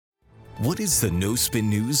What is the No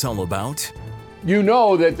Spin News all about? You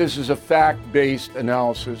know that this is a fact-based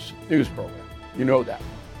analysis news program. You know that.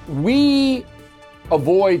 We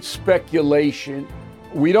avoid speculation.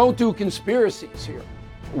 We don't do conspiracies here.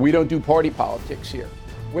 We don't do party politics here.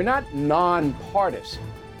 We're not nonpartisan.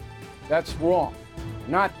 That's wrong.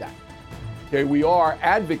 Not that. Okay, we are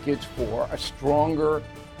advocates for a stronger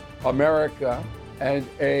America and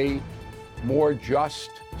a more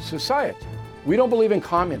just society. We don't believe in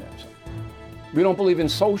communism. We don't believe in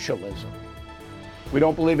socialism. We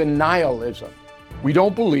don't believe in nihilism. We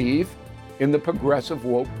don't believe in the progressive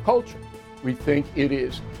woke culture. We think it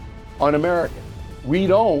is un-American. We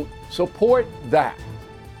don't support that.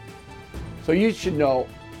 So you should know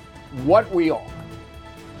what we are,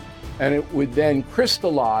 and it would then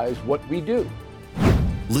crystallize what we do.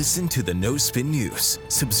 Listen to the No Spin News.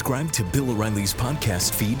 Subscribe to Bill O'Reilly's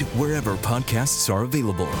podcast feed wherever podcasts are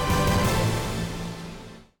available.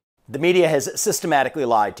 The media has systematically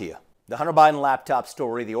lied to you. The Hunter Biden laptop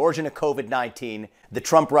story, the origin of COVID-19, the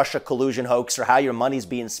Trump-Russia collusion hoax, or how your money's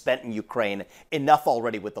being spent in Ukraine. Enough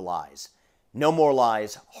already with the lies. No more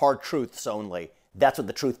lies, hard truths only. That's what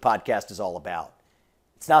the Truth Podcast is all about.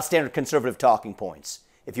 It's not standard conservative talking points.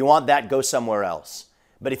 If you want that, go somewhere else.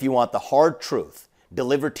 But if you want the hard truth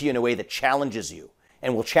delivered to you in a way that challenges you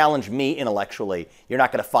and will challenge me intellectually, you're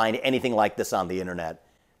not going to find anything like this on the internet.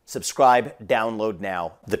 Subscribe, download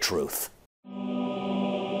now, The Truth.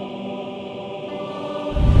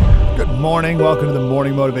 Good morning. Welcome to the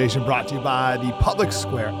Morning Motivation, brought to you by the Public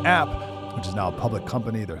Square app, which is now a public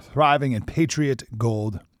company. They're thriving in Patriot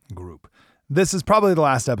Gold Group. This is probably the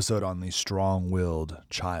last episode on the strong-willed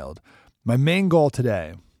child. My main goal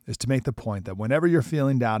today is to make the point that whenever you're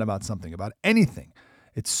feeling down about something, about anything,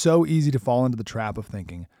 it's so easy to fall into the trap of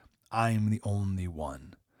thinking, I'm the only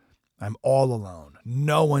one. I'm all alone.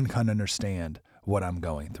 No one can understand what I'm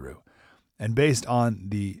going through. And based on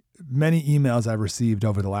the many emails I've received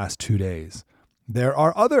over the last 2 days, there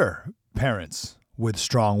are other parents with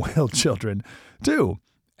strong-willed children too.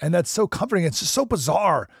 And that's so comforting. It's just so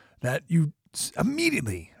bizarre that you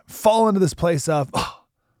immediately fall into this place of, oh,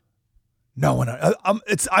 no one,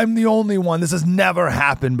 I'm the only one. This has never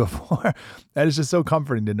happened before. And it's just so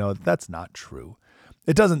comforting to know that that's not true.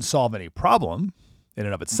 It doesn't solve any problem in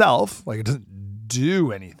and of itself. Like, it doesn't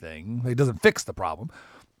do anything. It doesn't fix the problem.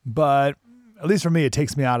 But at least for me, it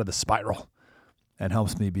takes me out of the spiral and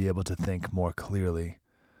helps me be able to think more clearly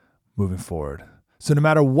moving forward. So no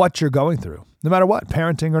matter what you're going through, no matter what,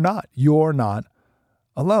 parenting or not, you're not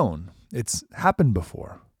alone. It's happened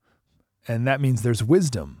before. And that means there's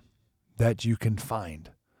wisdom that you can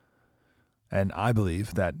find. And I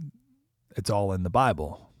believe that it's all in the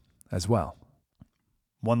Bible as well.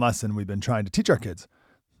 One lesson we've been trying to teach our kids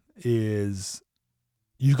is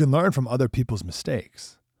you can learn from other people's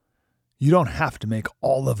mistakes. You don't have to make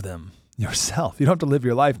all of them yourself. You don't have to live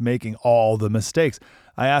your life making all the mistakes.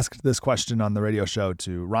 I asked this question on the radio show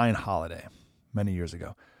to Ryan Holiday many years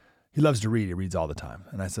ago. He loves to read. He reads all the time.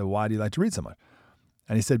 And I said, why do you like to read so much?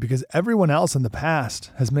 And he said, because everyone else in the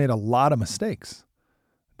past has made a lot of mistakes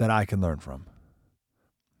that I can learn from.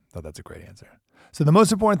 I thought that's a great answer. So the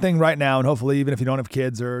most important thing right now, and hopefully even if you don't have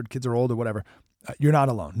kids or kids are old or whatever, you're not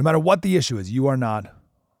alone. No matter what the issue is, you are not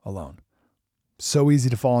alone. So easy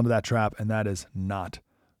to fall into that trap, and that is not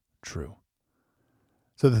true.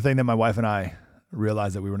 So the thing that my wife and I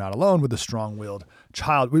realized that we were not alone with a strong-willed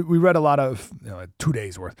child. We read a lot of, 2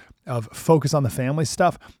 days worth of focus on the family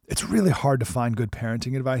stuff. It's really hard to find good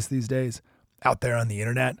parenting advice these days out there on the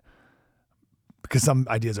internet because some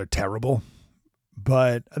ideas are terrible.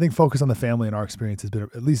 But I think focus on the family in our experience has been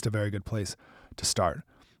at least a very good place to start.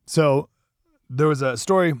 So there was a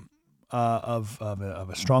story of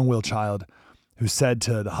a strong-willed child who said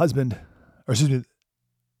to the husband, the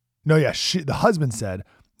husband said,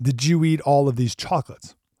 did you eat all of these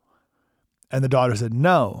chocolates? And the daughter said,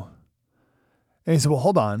 no. And he said, well,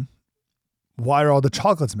 hold on. Why are all the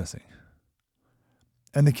chocolates missing?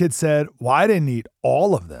 And the kid said, well, I didn't eat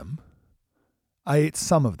all of them. I ate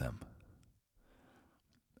some of them.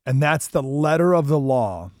 And that's the letter of the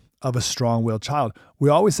law of a strong-willed child. We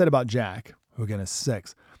always said about Jack, who again is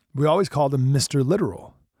 6, we always called him Mr.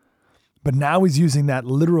 Literal. But now he's using that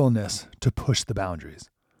literalness to push the boundaries.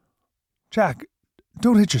 Jack,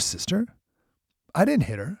 don't hit your sister. I didn't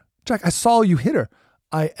hit her. Jack, I saw you hit her.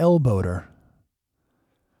 I elbowed her.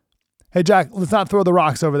 Hey, Jack, let's not throw the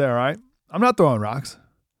rocks over there, all right? I'm not throwing rocks.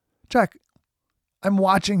 Jack, I'm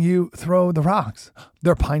watching you throw the rocks.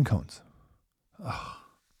 They're pine cones. Oh,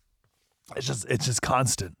 it's just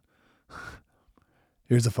constant.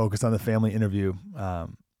 Here's a focus on the family interview.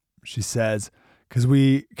 She says, Because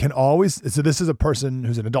we can always, so this is a person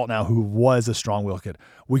who's an adult now who was a strong-willed kid.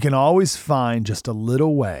 We can always find just a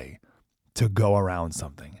little way to go around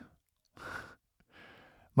something.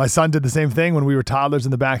 My son did the same thing when we were toddlers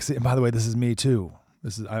in the backseat. And by the way, this is me too.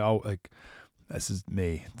 This is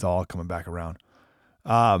me. It's all coming back around.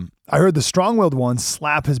 I heard the strong-willed one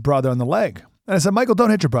slap his brother on the leg. And I said, Michael, don't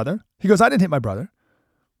hit your brother. He goes, I didn't hit my brother.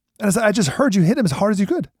 And I said, I just heard you hit him as hard as you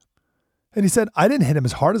could. And he said, I didn't hit him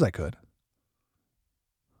as hard as I could.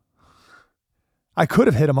 I could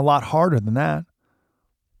have hit him a lot harder than that.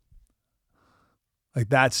 Like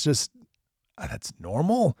that's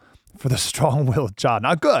normal for the strong-willed child.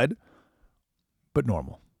 Not good, but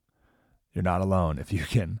normal. You're not alone if you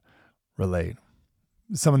can relate.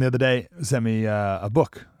 Someone the other day sent me a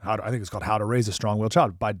book. I think it's called How to Raise a Strong-Willed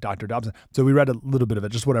Child by Dr. Dobson. So we read a little bit of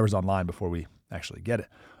it, just whatever's online before we actually get it.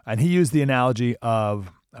 And he used the analogy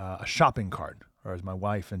of a shopping cart, or as my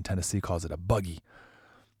wife in Tennessee calls it, a buggy.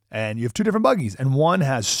 And you have two different buggies, and one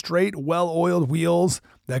has straight, well-oiled wheels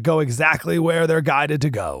that go exactly where they're guided to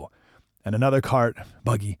go. And another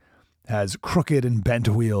buggy, has crooked and bent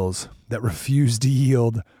wheels that refuse to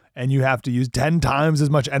yield, and you have to use 10 times as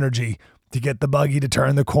much energy to get the buggy to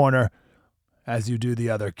turn the corner as you do the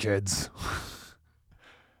other kids.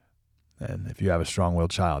 And if you have a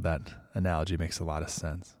strong-willed child, that analogy makes a lot of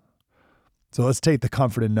sense. So let's take the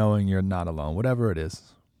comfort in knowing you're not alone, whatever it is.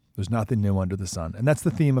 There's nothing new under the sun. And that's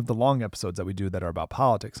the theme of the long episodes that we do that are about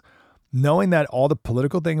politics. Knowing that all the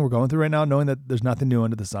political thing we're going through right now, knowing that there's nothing new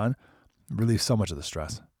under the sun, relieves so much of the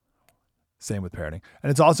stress. Same with parenting.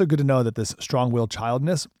 And it's also good to know that this strong-willed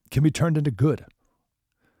childness can be turned into good.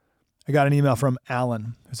 I got an email from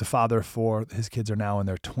Alan, who's a father of 4. His kids are now in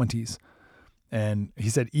their 20s. And he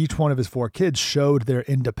said each one of his 4 kids showed their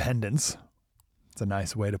independence. It's a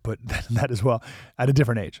nice way to put that as well, at a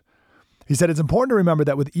different age. He said it's important to remember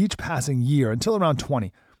that with each passing year, until around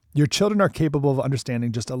 20, your children are capable of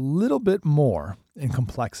understanding just a little bit more in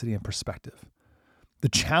complexity and perspective. The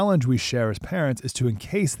challenge we share as parents is to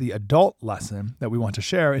encase the adult lesson that we want to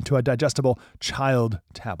share into a digestible child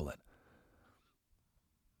tablet.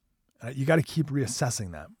 You got to keep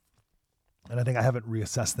reassessing that. And I think I haven't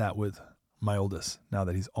reassessed that with my oldest now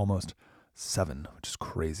that he's almost 7, which is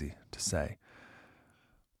crazy to say.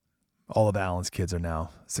 All of Alan's kids are now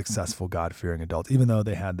successful, God-fearing adults, even though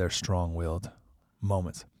they had their strong-willed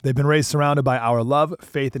moments. They've been raised surrounded by our love,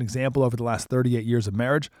 faith, and example over the last 38 years of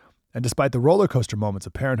marriage. And despite the roller coaster moments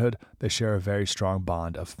of parenthood, they share a very strong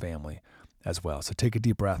bond of family as well. So take a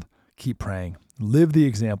deep breath, keep praying, live the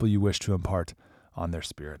example you wish to impart on their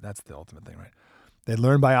spirit. That's the ultimate thing, right? They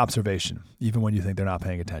learn by observation, even when you think they're not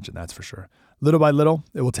paying attention, that's for sure. Little by little,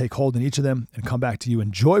 it will take hold in each of them and come back to you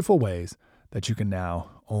in joyful ways that you can now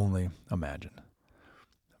only imagine.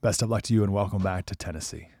 Best of luck to you and welcome back to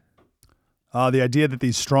Tennessee. The idea that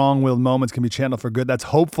these strong-willed moments can be channeled for good, that's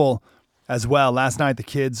hopeful as well. Last night, the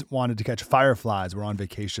kids wanted to catch fireflies. We're on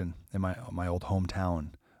vacation in my old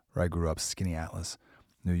hometown where I grew up, Skaneateles,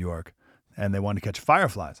 New York. And they wanted to catch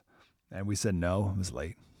fireflies. And we said no. It was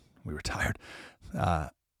late. We were tired.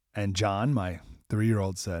 And John, my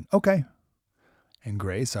 3-year-old, said, okay. And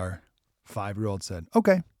Grace, our 5-year-old, said,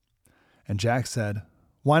 okay. And Jack said,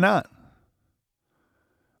 why not?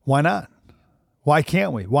 Why not? Why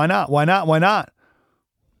can't we? Why not? Why not? Why not?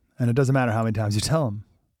 And it doesn't matter how many times you tell him.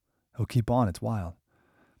 He'll keep on. It's wild.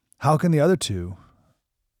 How can the other two,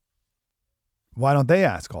 why don't they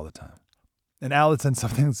ask all the time? And Al had sent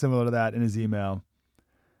something similar to that in his email.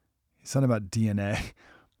 He's something about DNA.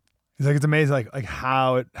 He's like, it's amazing, like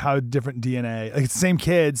how different DNA, like it's the same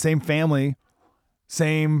kid, same family,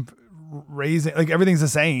 same raising, like everything's the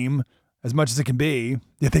same as much as it can be.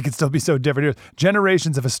 Yet they could still be so different.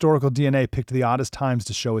 Generations of historical DNA picked the oddest times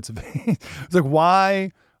to show its face. It's like,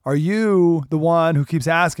 why are you the one who keeps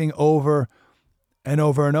asking over and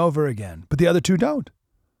over and over again, but the other two don't?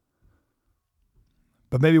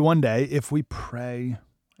 But maybe one day, if we pray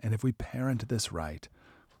and if we parent this right,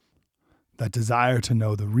 that desire to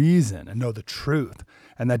know the reason and know the truth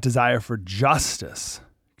and that desire for justice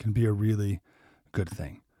can be a really good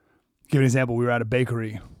thing. Give an example. We were at a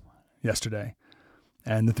bakery yesterday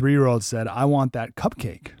and the 3-year-old said, I want that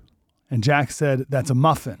cupcake. And Jack said, that's a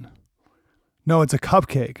muffin. No, it's a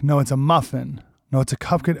cupcake. No, it's a muffin. No, it's a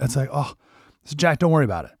cupcake. It's like, oh, so Jack, don't worry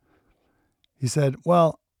about it. He said,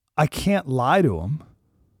 well, I can't lie to him.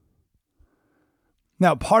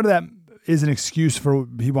 Now, part of that is an excuse for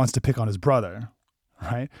he wants to pick on his brother,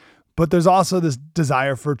 right? But there's also this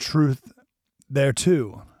desire for truth there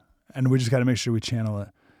too. And we just got to make sure we channel it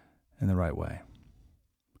in the right way.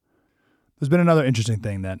 There's been another interesting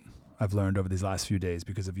thing that I've learned over these last few days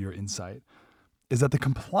because of your insight, is that the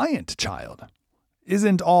compliant child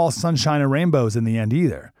isn't all sunshine and rainbows in the end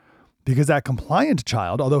either. Because that compliant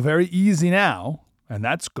child, although very easy now, and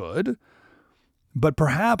that's good, but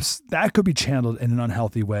perhaps that could be channeled in an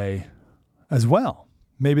unhealthy way as well.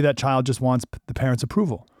 Maybe that child just wants the parents'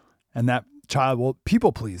 approval, and that child will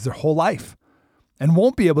people please their whole life and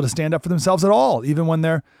won't be able to stand up for themselves at all, even when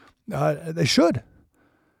they should.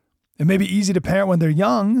 It may be easy to parent when they're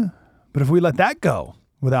young, but if we let that go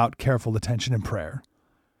without careful attention and prayer,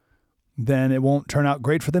 then it won't turn out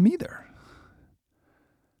great for them either.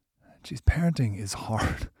 Geez, parenting is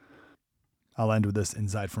hard. I'll end with this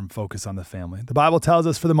insight from Focus on the Family. The Bible tells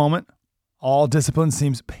us for the moment, all discipline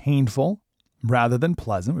seems painful rather than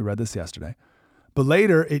pleasant. We read this yesterday. But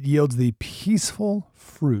later it yields the peaceful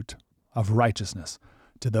fruit of righteousness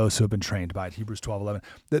to those who have been trained by it. Hebrews 12:11.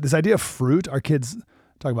 This idea of fruit, our kids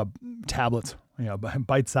talk about tablets,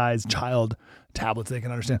 bite-sized child tablets they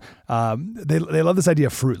can understand. They love this idea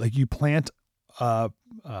of fruit. Like you plant a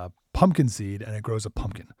pumpkin seed and it grows a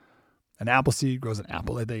pumpkin. An apple seed grows an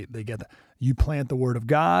apple. They get that. You plant the word of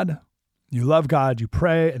God, you love God, you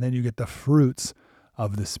pray, and then you get the fruits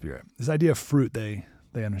of the Spirit. This idea of fruit, they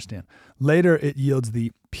understand. Later, it yields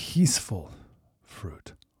the peaceful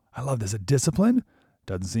fruit. I love this. A discipline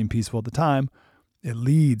doesn't seem peaceful at the time. It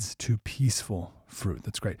leads to peaceful fruit.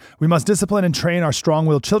 That's great. We must discipline and train our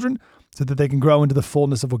strong-willed children so that they can grow into the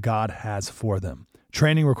fullness of what God has for them.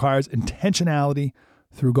 Training requires intentionality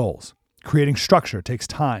through goals. Creating structure takes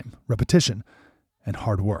time, repetition, and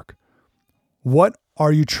hard work. What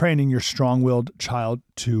are you training your strong-willed child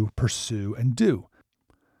to pursue and do?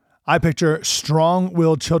 I picture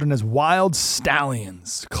strong-willed children as wild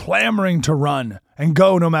stallions clamoring to run and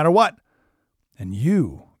go no matter what. And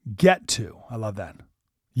you get to, I love that.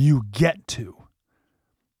 You get to.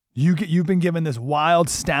 You've been given this wild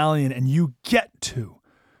stallion and you get to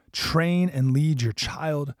train and lead your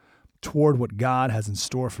child toward what God has in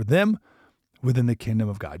store for them within the kingdom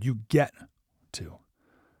of God. You get to.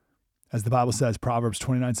 As the Bible says, Proverbs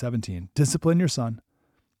 29:17, discipline your son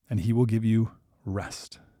and he will give you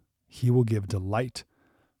rest. He will give delight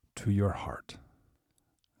to your heart.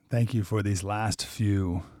 Thank you for these last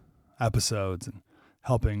few episodes and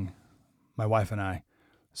helping my wife and I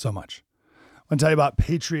so much. I want to tell you about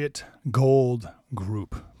Patriot Gold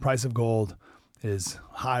Group. Price of gold is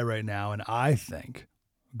high right now, and I think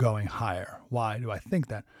going higher. Why do I think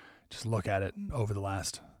that? Just look at it over the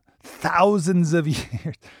last thousands of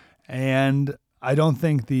years. And I don't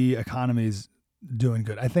think the economy is doing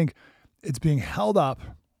good. I think it's being held up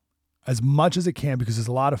as much as it can because there's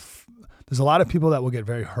a lot of people that will get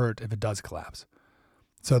very hurt if it does collapse.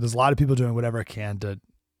 So there's a lot of people doing whatever it can to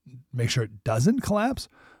make sure it doesn't collapse.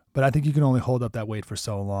 But I think you can only hold up that weight for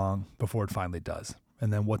so long before it finally does.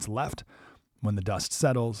 And then what's left when the dust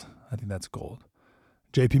settles, I think that's gold.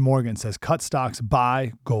 JP Morgan says, cut stocks,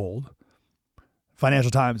 buy gold.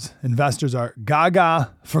 Financial Times, investors are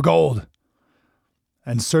gaga for gold.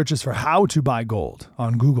 And searches for how to buy gold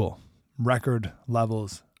on Google, record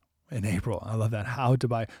levels in April. I love that. How to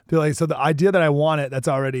buy. So the idea that I want it, that's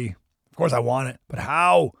already, of course I want it, but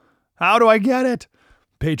how? How do I get it?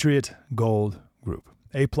 Patriot Gold Group,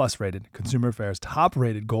 A+ rated, Consumer Affairs, top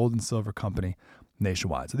rated gold and silver company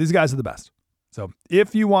nationwide. So these guys are the best. So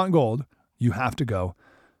if you want gold, you have to go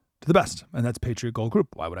to the best, and that's Patriot Gold Group.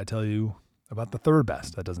 Why would I tell you about the third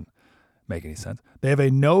best? That doesn't make any sense. They have a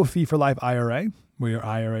no fee for life IRA, where your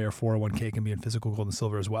IRA or 401k can be in physical gold and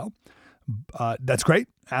silver as well. That's great.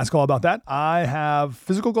 Ask all about that. I have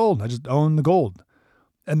physical gold. I just own the gold.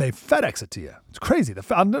 And they FedEx it to you. It's crazy.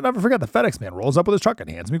 I'll never forget the FedEx man rolls up with his truck and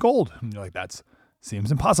hands me gold. And you're like, that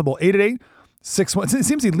seems impossible. 888-61. It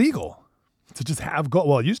seems illegal to just have gold.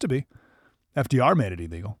 Well, it used to be. FDR made it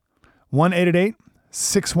illegal.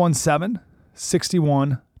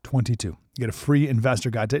 1-888-617-6122. You get a free investor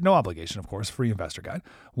guide. No obligation, of course. Free investor guide.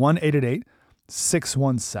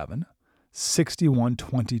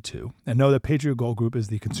 1-888-617-6122. And know that Patriot Gold Group is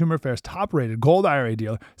the Consumer Affairs top-rated gold IRA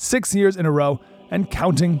dealer 6 years in a row and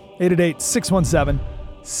counting.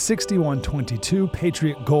 888-617-6122.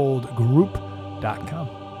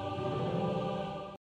 PatriotGoldGroup.com.